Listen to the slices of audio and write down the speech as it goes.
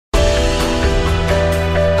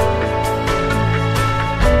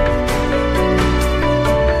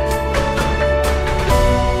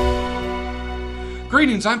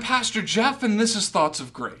Greetings, I'm Pastor Jeff, and this is Thoughts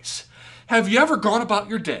of Grace. Have you ever gone about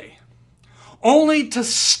your day only to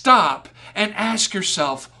stop and ask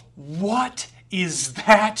yourself, what is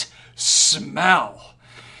that smell?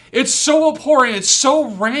 It's so abhorrent, it's so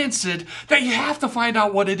rancid that you have to find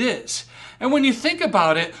out what it is. And when you think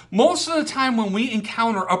about it, most of the time when we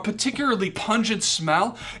encounter a particularly pungent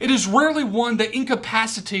smell, it is rarely one that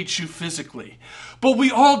incapacitates you physically. But we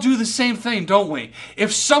all do the same thing, don't we?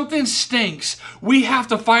 If something stinks, we have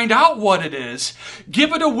to find out what it is,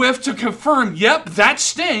 give it a whiff to confirm, yep, that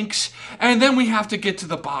stinks, and then we have to get to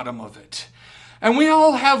the bottom of it. And we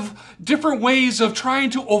all have different ways of trying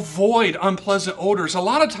to avoid unpleasant odors. A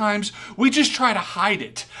lot of times, we just try to hide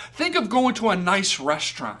it. Think of going to a nice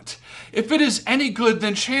restaurant. If it is any good,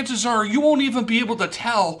 then chances are you won't even be able to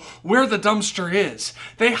tell where the dumpster is.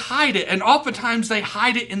 They hide it, and oftentimes they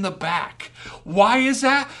hide it in the back. Why is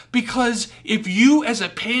that? Because if you as a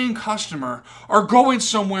paying customer are going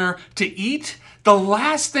somewhere to eat, the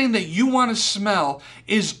last thing that you want to smell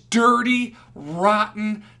is dirty,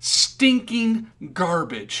 rotten, stinking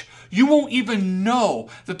garbage. You won't even know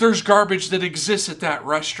that there's garbage that exists at that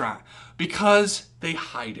restaurant because they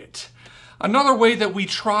hide it. Another way that we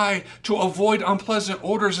try to avoid unpleasant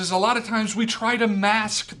odors is a lot of times we try to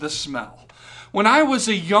mask the smell. When I was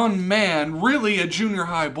a young man, really a junior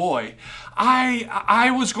high boy, I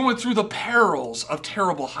was going through the perils of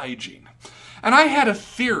terrible hygiene. And I had a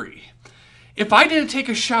theory. If I didn't take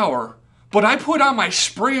a shower, but I put on my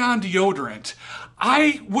spray-on deodorant,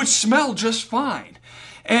 I would smell just fine.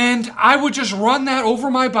 And I would just run that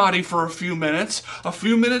over my body for a few minutes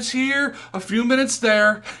here, a few minutes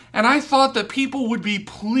there, and I thought that people would be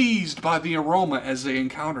pleased by the aroma as they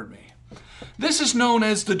encountered me. This is known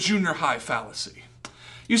as the junior high fallacy.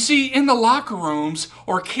 You see, in the locker rooms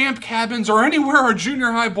or camp cabins or anywhere a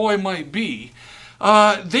junior high boy might be,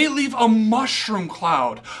 they leave a mushroom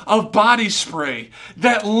cloud of body spray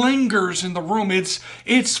that lingers in the room.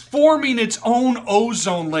 It's forming its own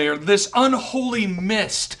ozone layer, this unholy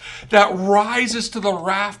mist that rises to the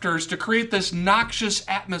rafters to create this noxious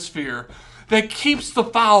atmosphere that keeps the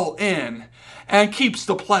foul in and keeps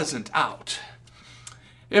the pleasant out.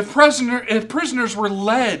 If prisoners were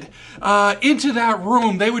led into that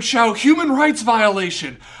room, they would shout, "Human rights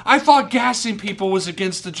violation." I thought gassing people was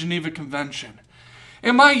against the Geneva Convention.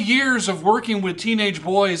 In my years of working with teenage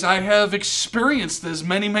boys, I have experienced this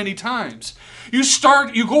many, many times. You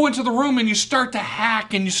go into the room and you start to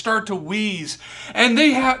hack and you start to wheeze, and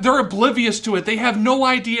they're oblivious to it. They have no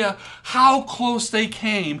idea how close they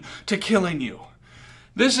came to killing you.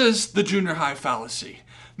 This is the junior high fallacy.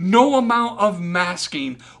 No amount of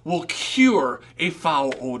masking will cure a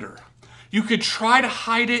foul odor. You could try to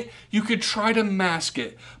hide it, you could try to mask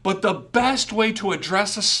it, but the best way to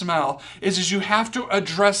address a smell is you have to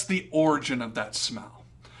address the origin of that smell.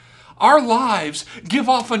 Our lives give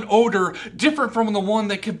off an odor different from the one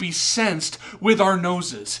that could be sensed with our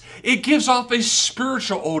noses. It gives off a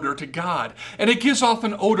spiritual odor to God, and it gives off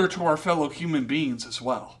an odor to our fellow human beings as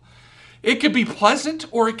well. It could be pleasant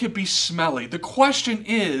or it could be smelly. The question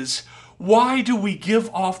is, why do we give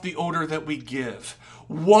off the odor that we give?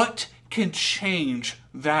 What can change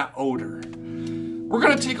that odor? We're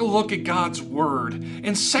going to take a look at God's Word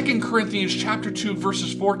in 2 Corinthians chapter 2,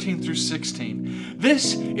 verses 14 through 16.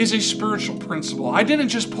 This is a spiritual principle. I didn't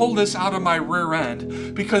just pull this out of my rear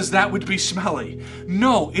end because that would be smelly.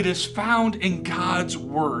 No, it is found in God's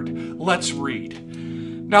Word. Let's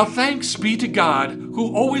read. Now thanks be to God,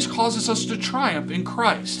 who always causes us to triumph in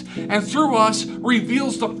Christ, and through us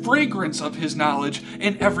reveals the fragrance of His knowledge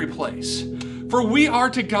in every place. For we are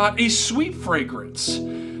to God a sweet fragrance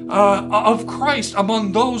of Christ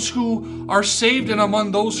among those who are saved and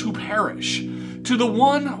among those who perish. To the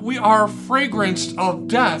one we are fragrance of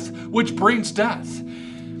death, which brings death,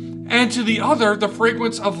 and to the other the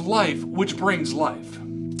fragrance of life, which brings life.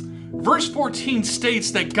 Verse 14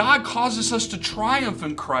 states that God causes us to triumph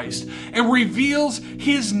in Christ and reveals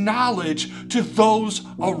His knowledge to those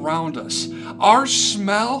around us. Our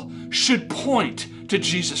smell should point to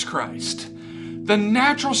Jesus Christ. The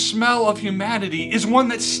natural smell of humanity is one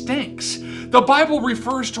that stinks. The Bible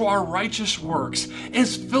refers to our righteous works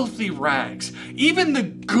as filthy rags. Even the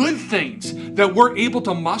good things that we're able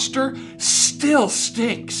to muster still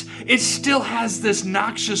stinks. It still has this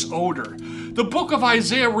noxious odor. The book of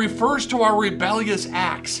Isaiah refers to our rebellious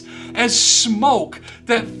acts as smoke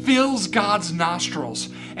that fills God's nostrils.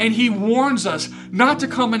 And He warns us not to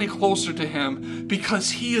come any closer to Him because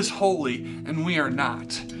He is holy and we are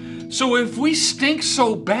not. So if we stink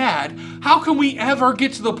so bad, how can we ever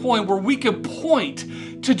get to the point where we can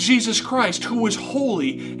point to Jesus Christ, who is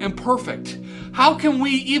holy and perfect? How can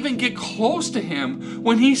we even get close to him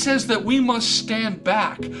when he says that we must stand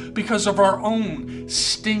back because of our own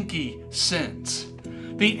stinky sins?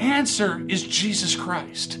 The answer is Jesus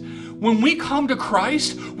Christ. When we come to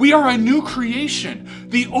Christ, we are a new creation.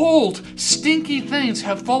 The old, stinky things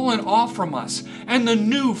have fallen off from us, and the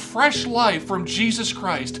new, fresh life from Jesus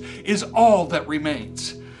Christ is all that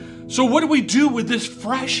remains. So what do we do with this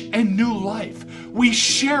fresh and new life? We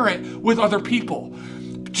share it with other people.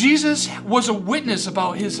 Jesus was a witness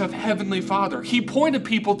about his heavenly Father. He pointed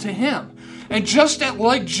people to him. And just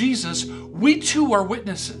like Jesus, we too are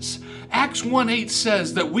witnesses. Acts 1:8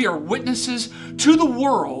 says that we are witnesses to the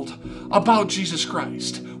world about Jesus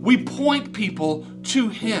Christ. We point people to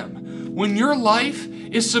him. When your life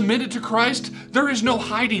is submitted to Christ, there is no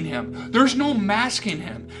hiding him. There's no masking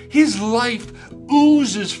him. His life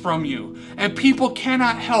oozes from you, and people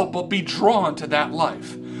cannot help but be drawn to that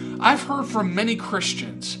life. I've heard from many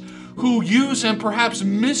Christians who use and perhaps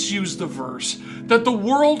misuse the verse that the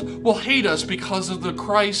world will hate us because of the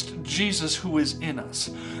Christ Jesus who is in us.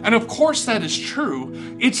 And of course that is true.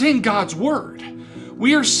 It's in God's word.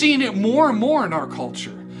 We are seeing it more and more in our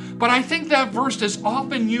culture. But I think that verse is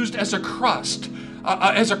often used as a crutch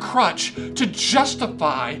to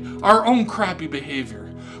justify our own crappy behavior.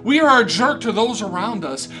 We are a jerk to those around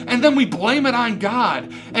us, and then we blame it on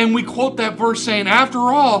God, and we quote that verse saying, after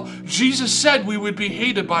all, Jesus said we would be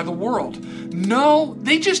hated by the world. No,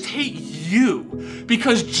 they just hate you,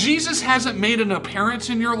 because Jesus hasn't made an appearance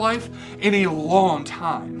in your life in a long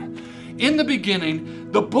time. In the beginning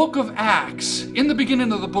of the book of Acts,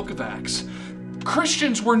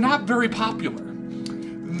 Christians were not very popular.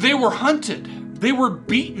 They were hunted, they were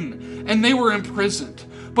beaten, and they were imprisoned.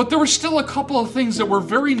 But there were still a couple of things that were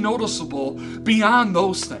very noticeable beyond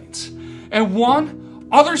those things. And one,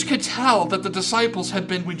 others could tell that the disciples had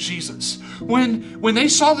been with Jesus. When they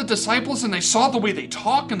saw the disciples and they saw the way they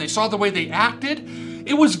talked and they saw the way they acted,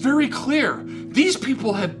 it was very clear. These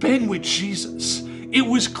people had been with Jesus. It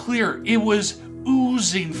was clear. It was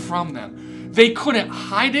oozing from them. They couldn't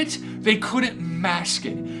hide it. They couldn't mask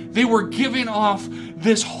it. They were giving off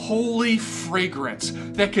this holy fragrance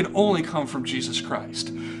that could only come from Jesus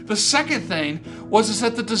Christ. The second thing was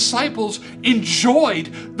that the disciples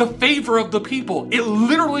enjoyed the favor of the people. It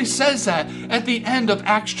literally says that at the end of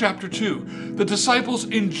Acts chapter 2. The disciples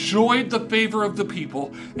enjoyed the favor of the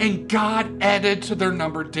people, and God added to their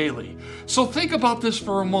number daily. So think about this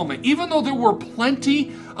for a moment. Even though there were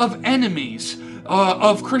plenty of enemies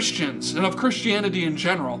of Christians and of Christianity in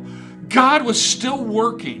general, God was still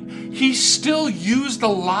working. He still used the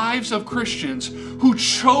lives of Christians who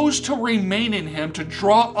chose to remain in him to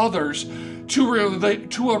draw others to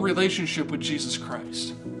a relationship with Jesus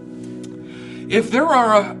Christ. If there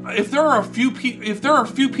are a few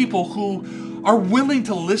people who are willing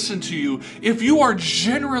to listen to you, if you are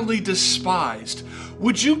generally despised,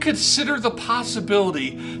 would you consider the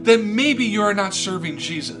possibility that maybe you are not serving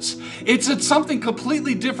Jesus? It's something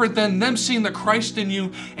completely different than them seeing the Christ in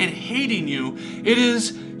you and hating you. It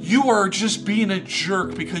is you are just being a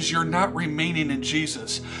jerk because you're not remaining in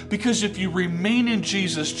Jesus. Because if you remain in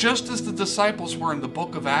Jesus, just as the disciples were in the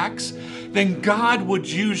book of Acts, then God would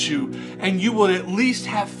use you and you would at least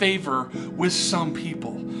have favor with some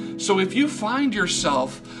people. So if you find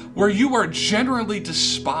yourself where you are generally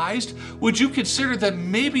despised, would you consider that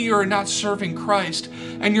maybe you're not serving Christ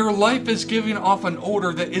and your life is giving off an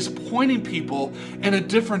odor that is pointing people in a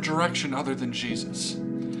different direction other than Jesus?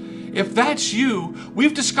 If that's you,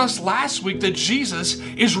 we've discussed last week that Jesus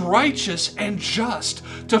is righteous and just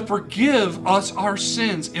to forgive us our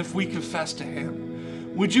sins if we confess to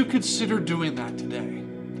him. Would you consider doing that today?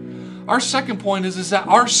 Our second point is that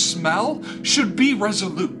our smell should be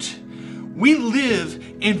resolute. We live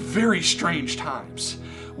in very strange times.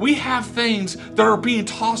 We have things that are being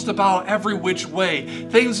tossed about every which way,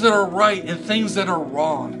 things that are right and things that are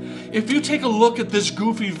wrong. If you take a look at this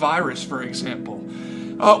goofy virus, for example,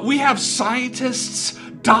 we have scientists,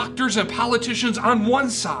 doctors, and politicians on one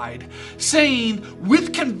side saying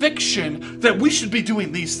with conviction that we should be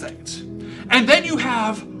doing these things. And then you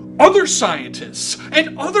have other scientists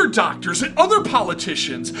and other doctors and other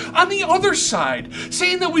politicians on the other side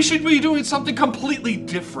saying that we should be doing something completely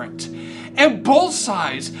different. And both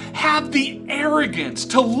sides have the arrogance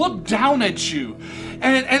to look down at you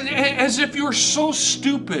and as if you're so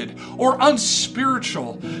stupid or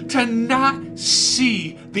unspiritual to not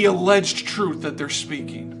see the alleged truth that they're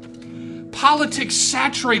speaking. Politics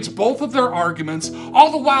saturates both of their arguments,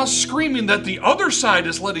 all the while screaming that the other side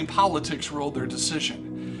is letting politics rule their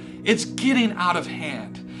decision. It's getting out of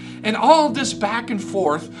hand. And all of this back and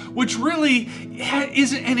forth, which really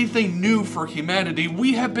isn't anything new for humanity.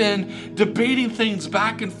 We have been debating things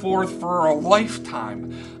back and forth for a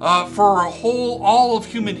lifetime, for all of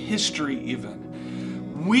human history even.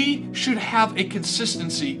 We should have a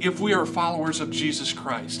consistency if we are followers of Jesus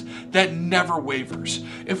Christ that never wavers.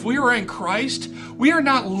 If we are in Christ, we are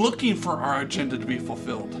not looking for our agenda to be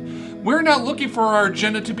fulfilled. We're not looking for our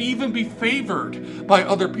agenda to even be favored by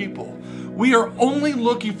other people. We are only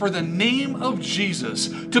looking for the name of Jesus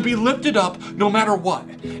to be lifted up no matter what.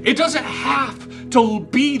 It doesn't have to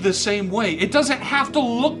be the same way. It doesn't have to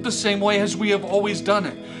look the same way as we have always done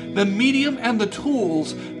it. The medium and the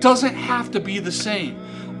tools doesn't have to be the same.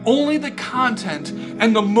 Only the content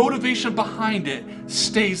and the motivation behind it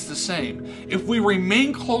stays the same. If we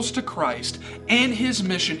remain close to Christ and His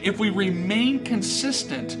mission, if we remain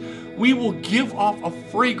consistent, we will give off a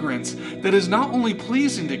fragrance that is not only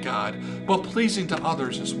pleasing to God, but pleasing to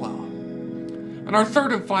others as well. And our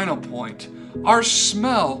third and final point, our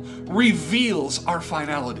smell reveals our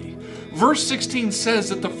finality. Verse 16 says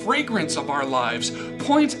that the fragrance of our lives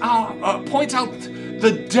points out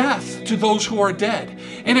the death to those who are dead,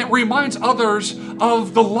 and it reminds others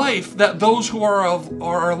of the life that those who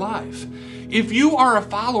are alive. If you are a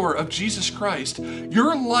follower of Jesus Christ,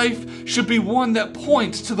 your life should be one that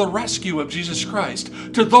points to the rescue of Jesus Christ,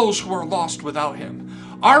 to those who are lost without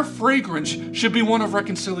Him. Our fragrance should be one of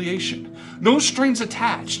reconciliation, no strings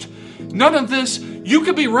attached. None of this, you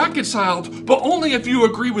can be reconciled, but only if you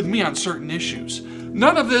agree with me on certain issues.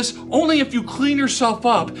 None of this, only if you clean yourself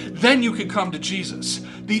up, then you can come to Jesus.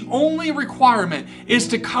 The only requirement is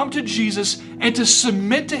to come to Jesus and to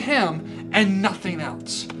submit to Him and nothing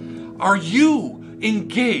else. Are you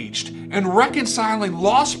engaged in reconciling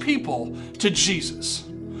lost people to Jesus?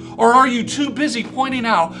 Or are you too busy pointing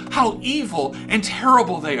out how evil and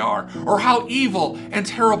terrible they are, or how evil and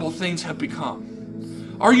terrible things have become?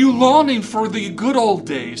 Are you longing for the good old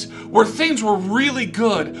days where things were really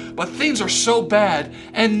good, but things are so bad,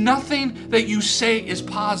 and nothing that you say is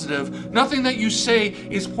positive, nothing that you say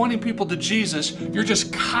is pointing people to Jesus? You're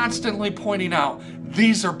just constantly pointing out,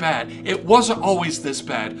 these are bad. It wasn't always this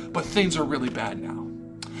bad, but things are really bad now.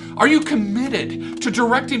 Are you committed to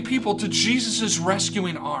directing people to Jesus'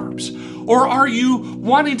 rescuing arms? Or are you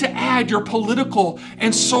wanting to add your political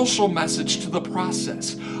and social message to the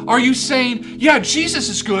process? Are you saying, yeah, Jesus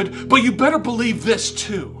is good, but you better believe this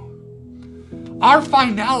too? Our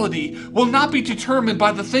finality will not be determined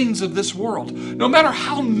by the things of this world, no matter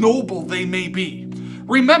how noble they may be.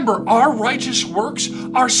 Remember, our righteous works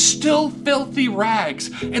are still filthy rags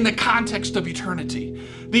in the context of eternity.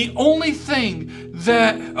 The only thing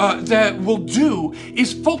that will do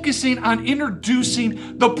is focusing on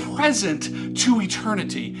introducing the present to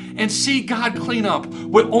eternity and see God clean up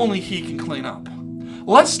what only He can clean up.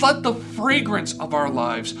 Let's let the fragrance of our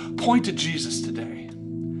lives point to Jesus today.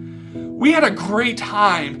 We had a great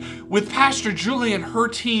time with Pastor Julie and her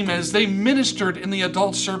team as they ministered in the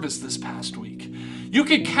adult service this past week. You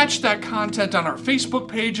can catch that content on our Facebook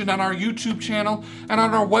page and on our YouTube channel and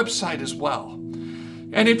on our website as well.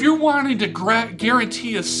 And if you're wanting to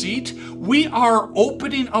guarantee a seat, we are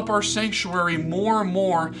opening up our sanctuary more and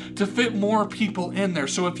more to fit more people in there.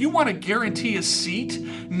 So if you want to guarantee a seat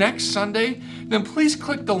next Sunday, then please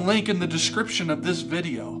click the link in the description of this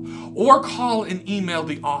video or call and email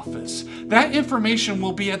the office. That information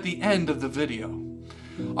will be at the end of the video.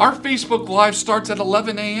 Our Facebook Live starts at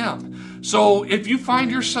 11 a.m. So if you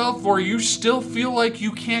find yourself or you still feel like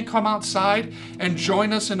you can't come outside and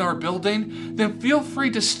join us in our building, then feel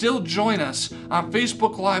free to still join us on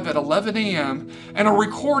Facebook Live at 11 a.m. And a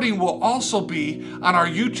recording will also be on our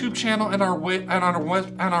YouTube channel and on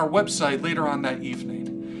our website later on that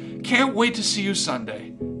evening. Can't wait to see you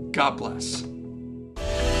Sunday. God bless.